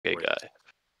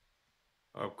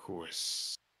Of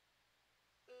course.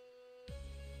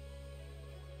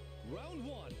 Round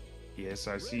one. Yes,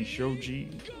 I see Shoji.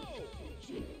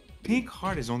 Pink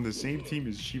Heart is on the same team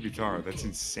as Shibitaro. That's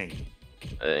insane.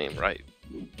 It ain't right.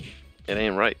 It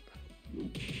ain't right.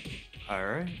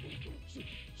 Alright.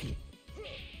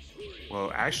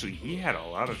 Well, actually, he had a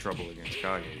lot of trouble against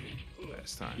Kage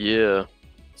last time. Yeah.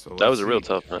 So That was a real see.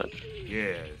 tough match.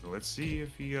 Yeah, let's see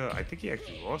if he. I think he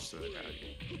actually lost to the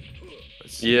Kage.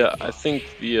 Let's see Yeah, if, I think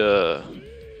the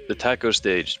taco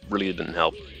stage really didn't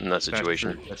help in that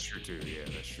situation. That's true too. Yeah,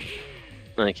 that's true.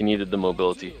 Like he needed the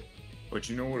mobility. But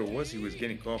you know what it was? He was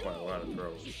getting caught by a lot of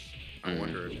throws. I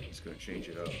wonder if he's going to change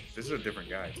it up. This is a different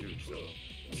guy too, so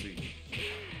we'll see.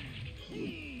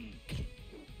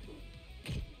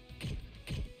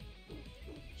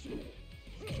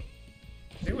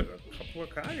 There was a couple of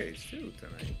Kages too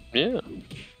tonight. Yeah.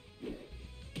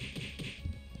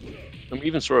 And we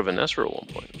even saw a Vanessa at one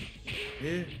point.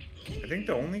 Yeah, I think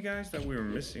the only guys that we were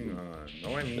missing,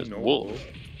 Is no Wolf.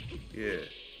 Yeah.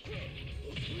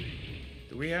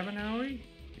 Do we have an Aoi?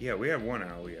 Yeah, we have one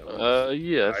Aoi.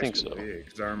 Yeah, I think so. Yeah,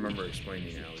 because I remember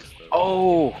explaining Aoi stuff.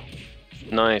 Oh,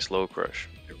 nice low crush.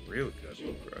 A really good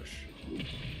low crush.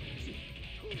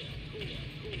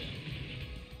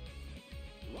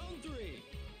 Round three.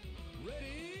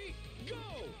 Ready, go.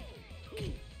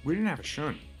 We didn't have a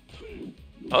Shun.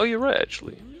 Oh, you're right,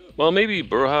 actually. Well, maybe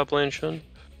Burha playing Shun.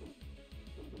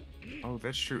 Oh,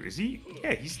 that's true. Is he?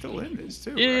 Yeah, he's still in this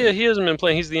too. Yeah, right? yeah, he hasn't been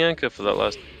playing. He's the anchor for that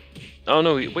last. Oh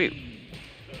no, wait.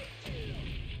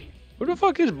 Who the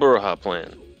fuck is Burha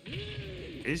playing?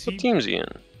 Is What he? team's he in?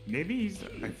 Maybe he's.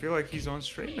 I feel like he's on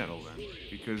straight metal then,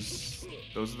 because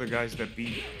those are the guys that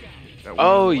beat. That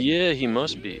Oh won. yeah, he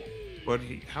must be. But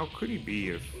how could he be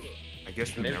if? I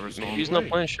guess we never saw him he's not play.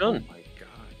 playing Shun. Oh my god.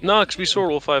 No, because we saw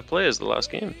all 5 players the last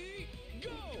game.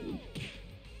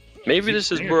 Maybe he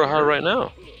this is playing Burha Burha? right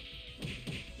now.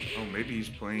 Oh, maybe he's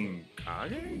playing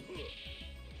Kage?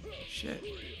 Shit.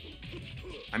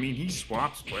 I mean, he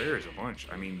swaps players a bunch.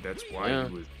 I mean, that's why Yeah.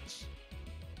 he was.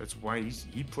 That's why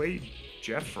he played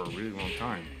Jeff for a really long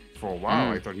time. For a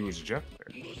while, I thought he was a Jeff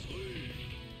player.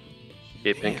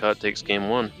 Okay, Pink Heart takes game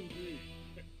 1.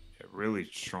 Yeah, really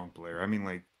strong player. I mean,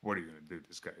 like, what are you gonna do?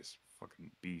 This guy's a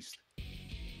fucking beast.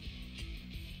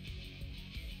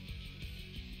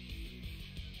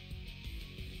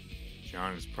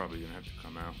 John is probably gonna have to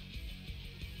come out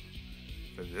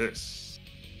for this.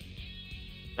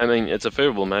 I mean, it's a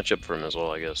favorable matchup for him as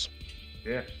well, I guess.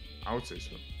 Yeah, I would say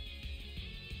so.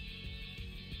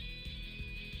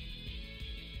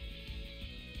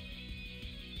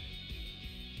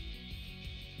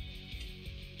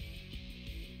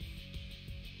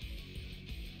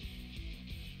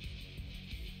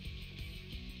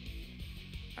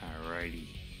 Alrighty.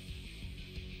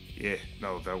 Yeah,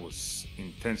 no, that was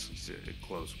intensely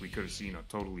close. We could have seen a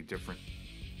totally different.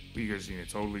 We could have seen a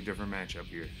totally different matchup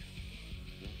here.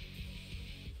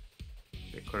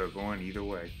 It could have gone either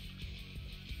way.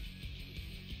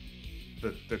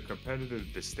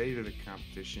 The state of the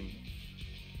competition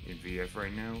in VF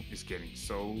right now is getting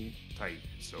so tight,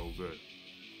 so good.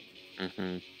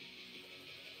 Mm-hmm.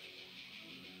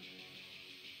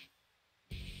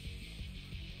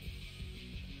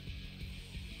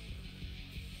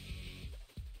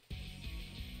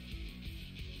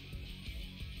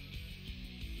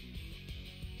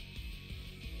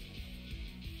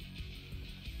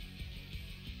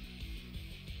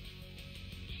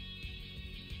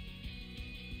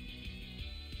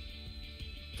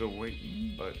 Still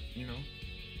waiting, but you know,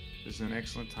 this is an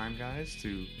excellent time, guys,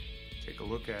 to take a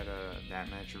look at that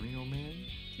match, Reno, man.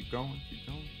 Keep going, keep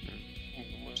going.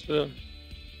 What's the...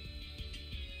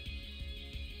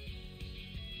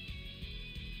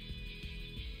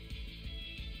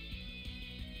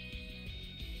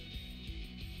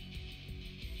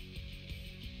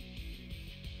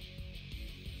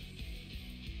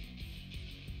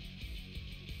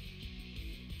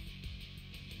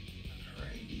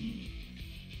 Alrighty.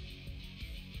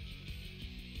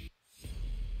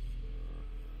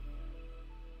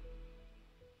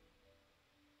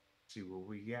 See what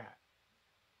we got.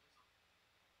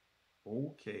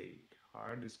 Okay,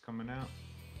 Hard is coming out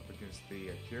up against the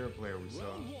Akira player we saw.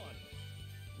 Round one.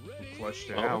 Who Ready, clutched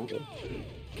it Oh, out.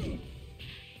 okay.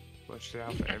 Clutched it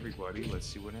out for everybody. Let's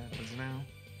see what happens now.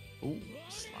 Ooh,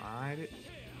 slide it.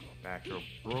 Back row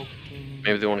broken.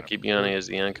 Maybe they want to keep Yanni as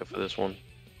the anchor for this one.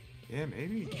 Yeah,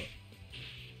 maybe.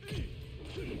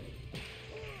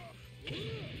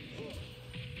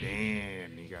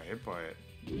 Damn, he got hit by it.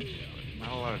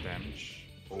 Not a lot of damage.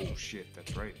 Oh shit,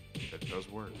 that's right. That does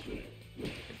work. I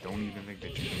don't even think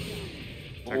that you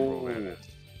can tech roll that.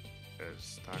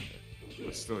 as Taka.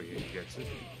 But still, yeah, he gets it.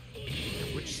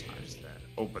 Yeah, which side is that?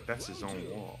 Oh, but that's his own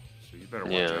wall. So you better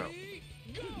watch Yeah.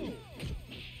 out.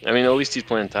 I mean, at least he's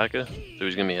playing Taka, so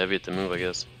he's gonna be heavy at the move, I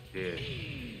guess. Yeah.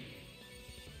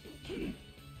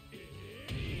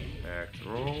 Back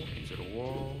throw into the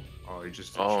wall. Oh, he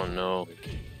just. Oh no.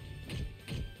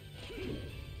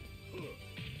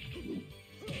 P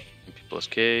plus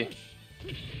K.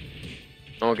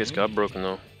 Oh, it gets got broken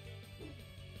though.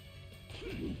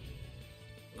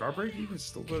 Guard break even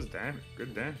still does damage.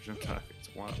 Good damage on Taka.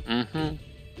 It's wild. Mm-hmm.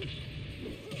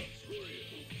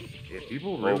 Yeah,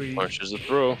 people Oh, really, punches a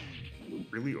throw.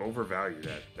 really overvalue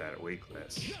that weight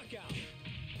class.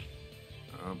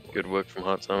 Boy. Good work from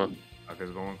Hot Summer.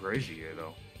 Taka's going crazy here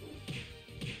though.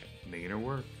 Making it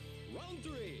work. Round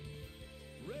 3.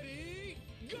 Ready,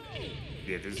 go.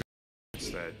 Yeah, there's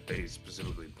that they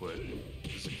specifically put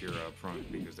Sakura up front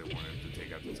because they wanted to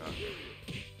take out the Taka.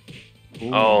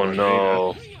 Ooh, Oh okay,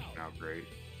 no. that's not great.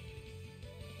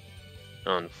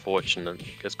 Unfortunate.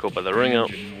 Gets caught by the ring out.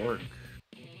 Didn't work.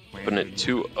 Putting it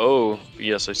 2-0.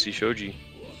 Yes, I see Shoji.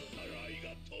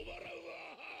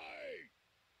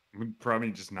 We're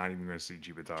probably just not even going to see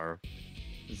Jibutaro.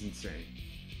 It's insane.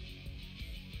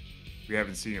 We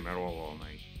haven't seen him at all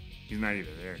night. He's not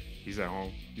even there. He's at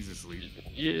home. He's asleep.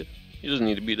 Yeah, he doesn't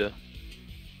need to be there.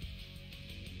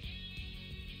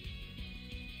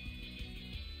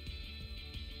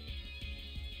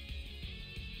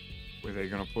 Where they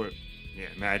going to put? Yeah,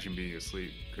 imagine being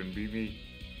asleep. Couldn't be me.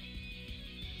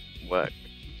 Whack.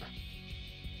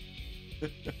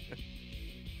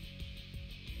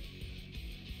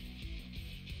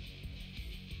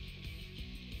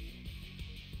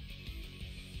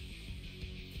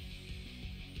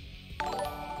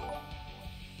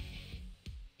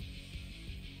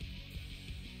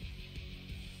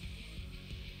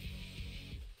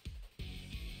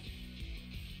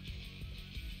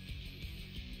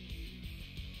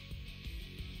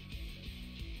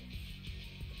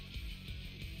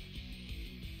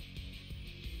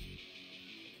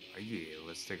 Yeah,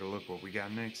 let's take a look what we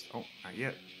got next. Oh, not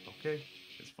yet. Okay,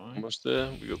 it's fine. Almost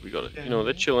there. We got it. You know,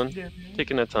 they're chilling,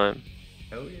 taking their time.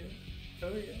 Hell yeah.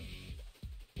 Hell yeah.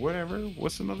 Whatever.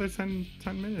 What's another 10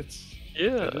 minutes?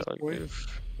 Yeah, At this like point,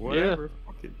 if- whatever.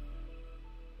 Fuck it.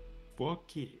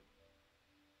 Fuck it.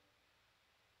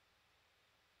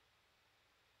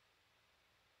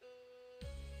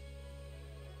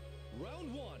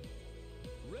 Round 1.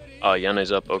 Ready, Oh,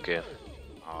 Yane's up. Okay.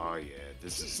 Oh yeah,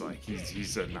 this is like he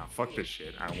said, nah, fuck this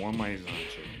shit. I want my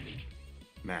Izanche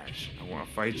match. I want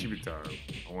to fight Jibutaro.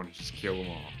 I want to just kill them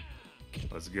all.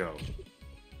 Let's go.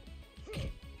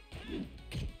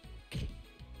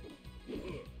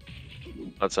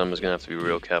 Hot Sama's gonna have to be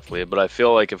real careful here, but I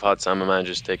feel like if Hot Sama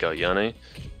manages to take out Yane,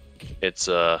 it's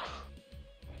that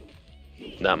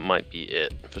might be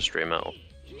it for Stray Metal.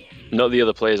 No, the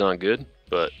other players aren't good,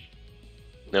 but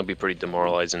they'll be pretty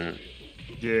demoralizing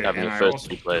Yeah, having and the I first also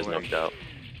two players feel like, knocked out.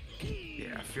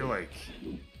 Yeah, I feel like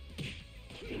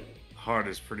Hart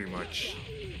is pretty much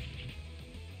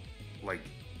like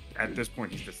at this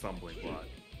point he's the stumbling block.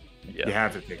 Yeah. You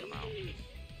have to take him out,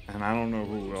 and I don't know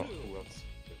who else.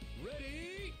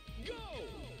 ready, go.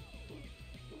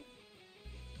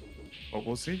 But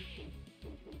we'll see.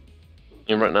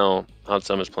 And right now, Hot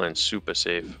Sama's playing super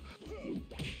safe.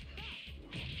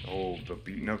 Oh, the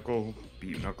beat knuckle.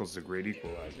 Beat knuckle's the great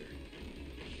equalizer.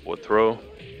 What throw?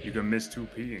 You can miss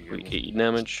 2P and get 8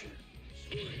 damage.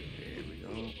 There we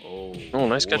go. Oh, Oh,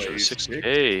 nice catch for boy,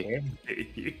 6K.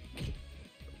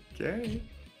 Okay.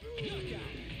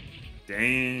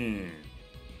 Damn.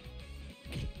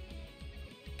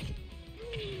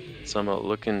 Sama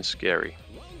looking scary.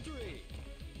 Round 3.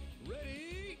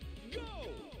 Ready, go.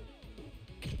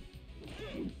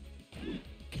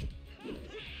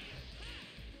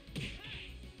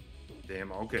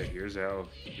 Damn. Okay. Here's how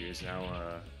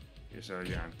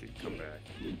John can come back.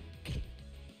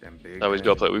 Them big. That was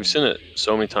go play. We've seen it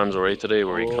so many times already today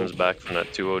where he Oh. comes back from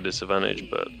that 2-0 disadvantage,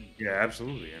 but Yeah,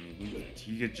 absolutely. I mean,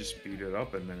 he could just beat it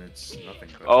up and then it's nothing.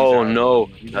 But Oh, he's out. no.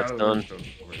 He's That's out of done. the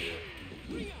show over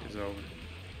here. It's over.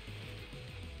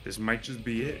 This might just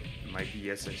be it. It might be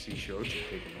SFC Shoji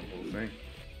taking the whole thing.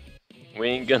 we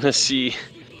ain't gonna see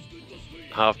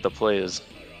half the players.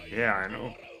 Yeah, I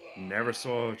know. Never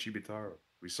saw Chibitaro.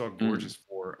 We saw Gorgeous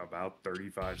for about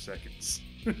 35 seconds.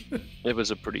 It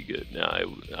was a pretty good. Yeah,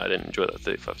 I didn't enjoy that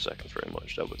 35 seconds very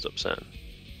much. That was upsetting.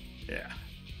 Yeah.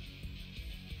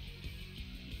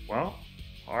 Well,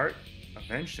 Art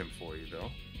avenged him for you, though.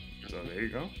 So there you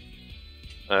go.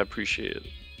 I appreciate it.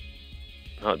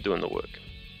 Not doing the work.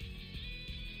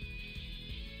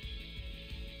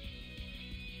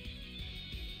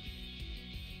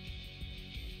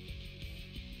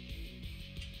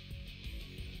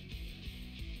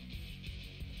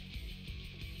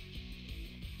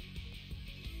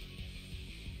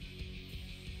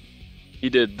 He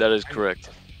did. That is correct.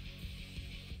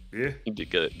 Yeah, He did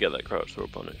get that crouch throw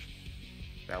punish.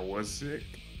 that was sick.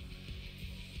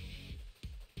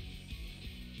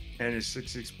 And his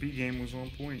 6XP game was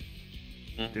on point.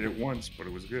 Did it once, but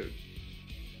it was good.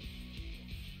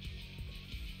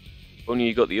 Only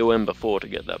you got the OM before to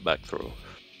get that back throw.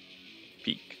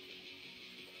 Peak.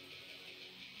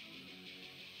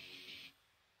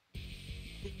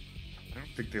 I don't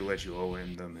think they let you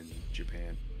OM them in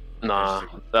Japan. Nah,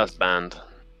 that's banned.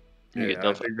 You Yeah, get I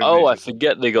done for- think that oh, they I just-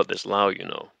 forget they got this Lao, you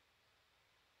know.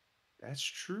 That's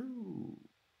true.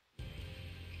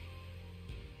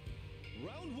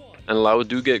 Round one. And Lao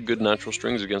do get good natural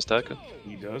strings against Taka.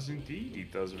 He does indeed. He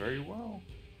does very well.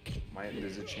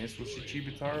 There's a chance we'll see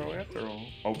Chibutaro after all.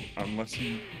 Oh, unless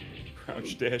he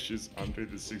crouch dashes under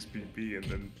the 6PP and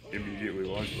then immediately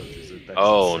launch punches it. That's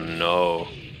Oh insane. no.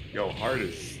 Yo, Hart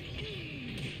is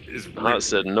Hart really,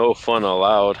 said no fun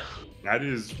allowed. that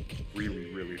is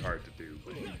really hard to do,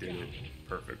 but he did it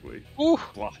perfectly. Ooh.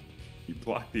 He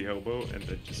blocked the elbow and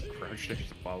then just crouch dashed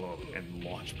to follow up and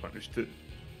launch punished it.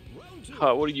 Round two.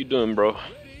 Hart, what are you doing, bro?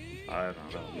 Ready? I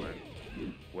don't know, man.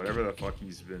 Whatever the fuck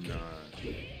he's been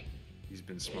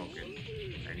smoking.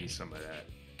 I need some of that.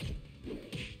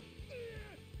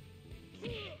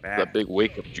 Back. That big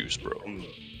wake up juice, bro. Boom,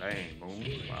 bang, boom,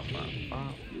 bop, bop,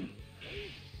 bop.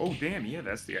 Oh damn, yeah,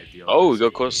 that's the ideal. Oh, we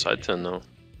got close side 10 though.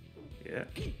 Yeah.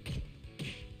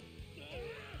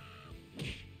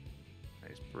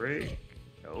 Nice break.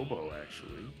 Elbow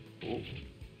actually.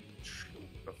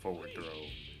 Oh. A forward throw.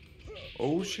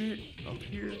 Oh shit, up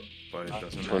here. But it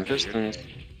doesn't Twin matter. pistons.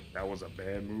 That was a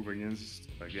bad move against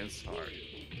Hart.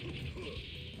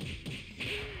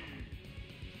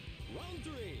 Round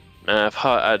three. Man, if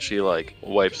Hart actually like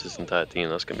wipes this entire team,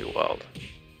 that's gonna be wild.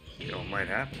 You know, it might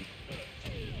happen.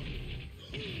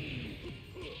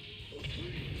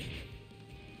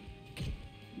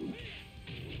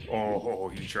 Oh,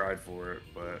 he tried for it,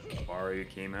 but Abari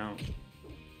came out.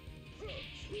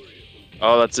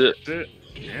 Oh, that's it. That's it.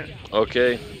 Yeah.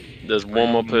 Okay. There's Bring one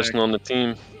more on the person next- on the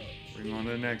team. Bring on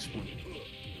the next one.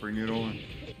 Bring it on.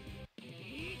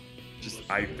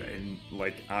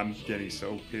 I'm getting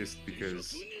so pissed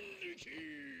because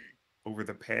over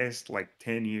the past like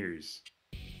 10 years,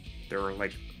 there are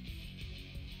like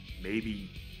maybe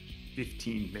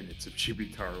 15 minutes of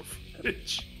Chibutaro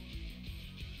footage.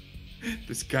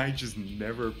 This guy just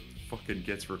never fucking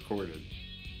gets recorded.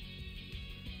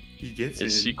 He gets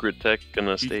Is in. secret tech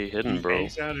gonna stay hidden, He bro?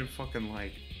 hangs out in fucking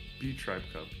like Beat Tribe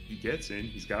Cup. He gets in.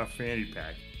 He's got a fanny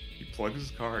pack. He plugs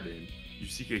his card in. You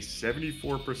see a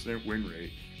 74% win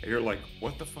rate, and you're like,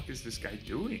 "What the fuck is this guy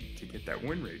doing to get that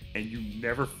win rate?" And you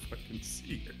never fucking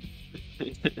see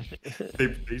it.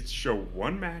 They show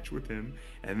one match with him,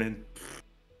 and then.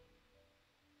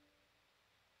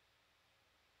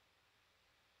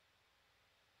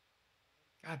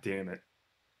 God damn it.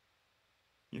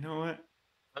 You know what?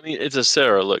 I mean, it's a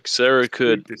Sarah. Look, Sarah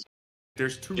could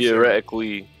There's two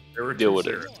theoretically There were deal two with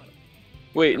it. Sarahs.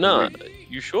 Wait, nah.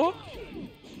 You sure?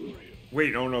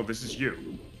 Wait, oh no, this is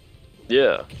you.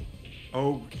 Yeah.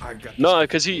 Oh, I got. No, this-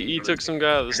 because he took some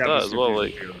guy at the I got start this as well.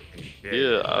 Like, confused.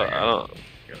 yeah, I don't.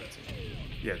 Yeah, that's it.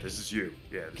 Yeah, this is you.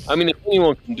 Yeah. This is I mean, if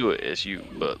anyone can do it, it's you.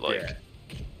 But like, yeah,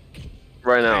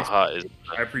 right now, Thanks. Hot is.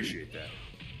 I appreciate that.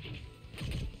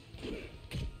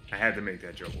 I had to make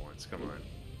that joke once. Come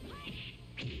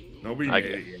on. Nobody I made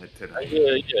get- it yet today.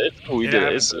 Yeah, it's cool. We It did it.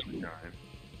 happens It's, every time.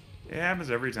 It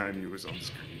happens every time he was on the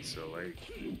screen. So like,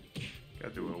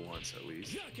 gotta do it once at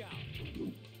least.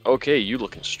 Knockout. okay, you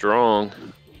looking strong.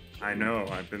 I know.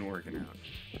 I've been working out.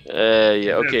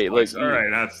 Yeah, okay, That's like, nice. All right,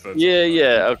 that's yeah,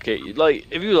 yeah, okay. Like,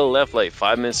 if you would have left like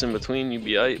 5 minutes in between, you'd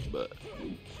be alright. But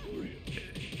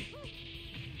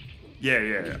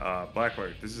yeah.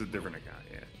 Blackheart. This is a different account.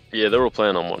 Yeah. yeah, they were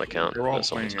playing on one account. They're all at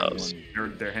someone's playing in house.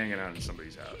 one. They're hanging out in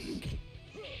somebody's house.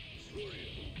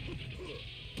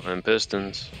 And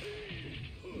Pistons.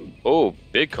 Oh,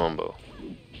 big combo.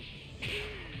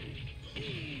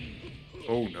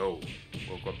 Oh no.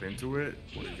 Woke up into it.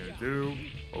 What are you gonna do?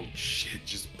 Oh shit,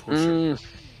 just push her. Mm,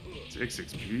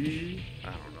 6XP?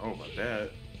 I don't know about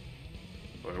that.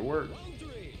 But it worked. Round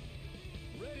three.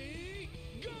 Ready,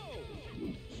 go.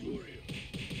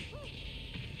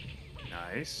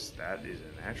 Nice. That is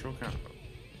a natural combo.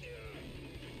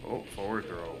 Oh, forward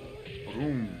throw.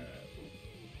 Boom.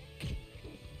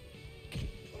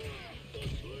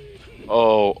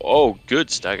 oh, good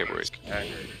stagger break. Stagger.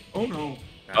 Oh no.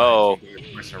 Oh.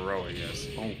 Miss heroic, yes.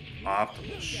 Oh,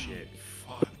 optimal shit.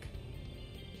 Fuck.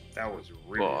 That was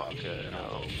really Fuck, optimal.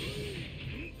 no.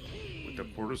 With the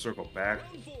quarter circle back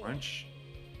punch?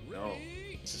 No.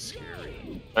 This is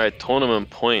scary. Alright, tournament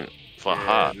point for Yeah,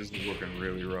 Hot. this is looking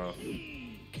really rough.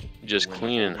 Just Winning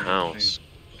cleaning everything. house.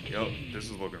 Yep, this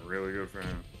is looking really good for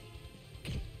him.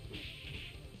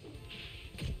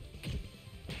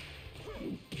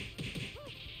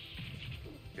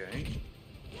 Okay.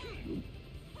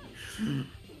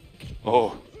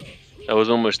 Oh, that was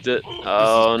almost it.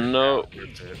 Oh no.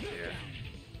 That's it, yeah.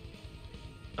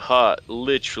 Hot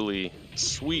literally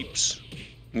sweeps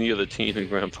the other team in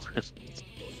Grand Prix.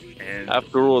 And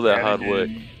After all that yet hard work.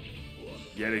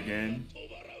 Yet again,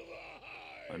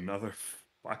 another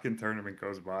fucking tournament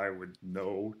goes by with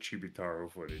no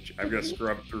Chibitaro footage. I've got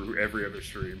scrubbed through every other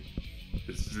stream.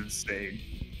 This is insane.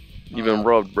 You've been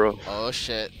robbed, bro. Oh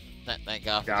shit. Thank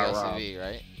God for the Got LCV,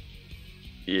 right?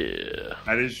 Yeah.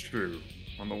 That is true.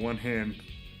 On the one hand,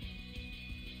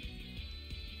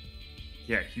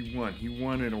 yeah, he won. He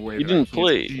won in a way He that didn't I can't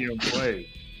play. see him play.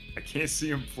 I can't see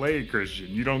him play, Christian.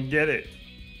 You don't get it.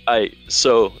 Alright,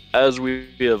 so as we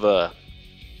have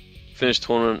finished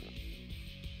tournament,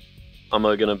 I'm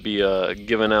gonna be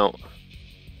giving out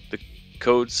the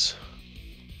codes.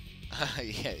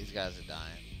 Yeah, these guys are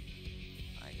dying.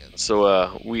 I guess. So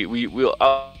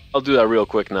I'll do that real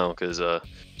quick now, cause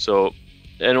so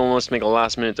anyone wants to make a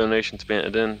last minute donation to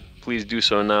Banted In, please do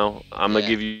so now. I'm gonna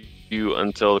Yeah. give you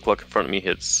until the clock in front of me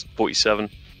hits 47.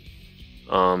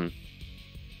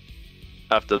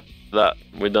 After that,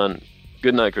 we're done.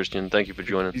 Good night, Christian. Thank you for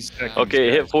joining. 50 seconds, Okay,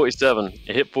 it hit guys. 47.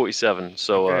 It hit 47.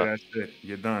 So Okay, that's it.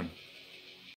 You're done.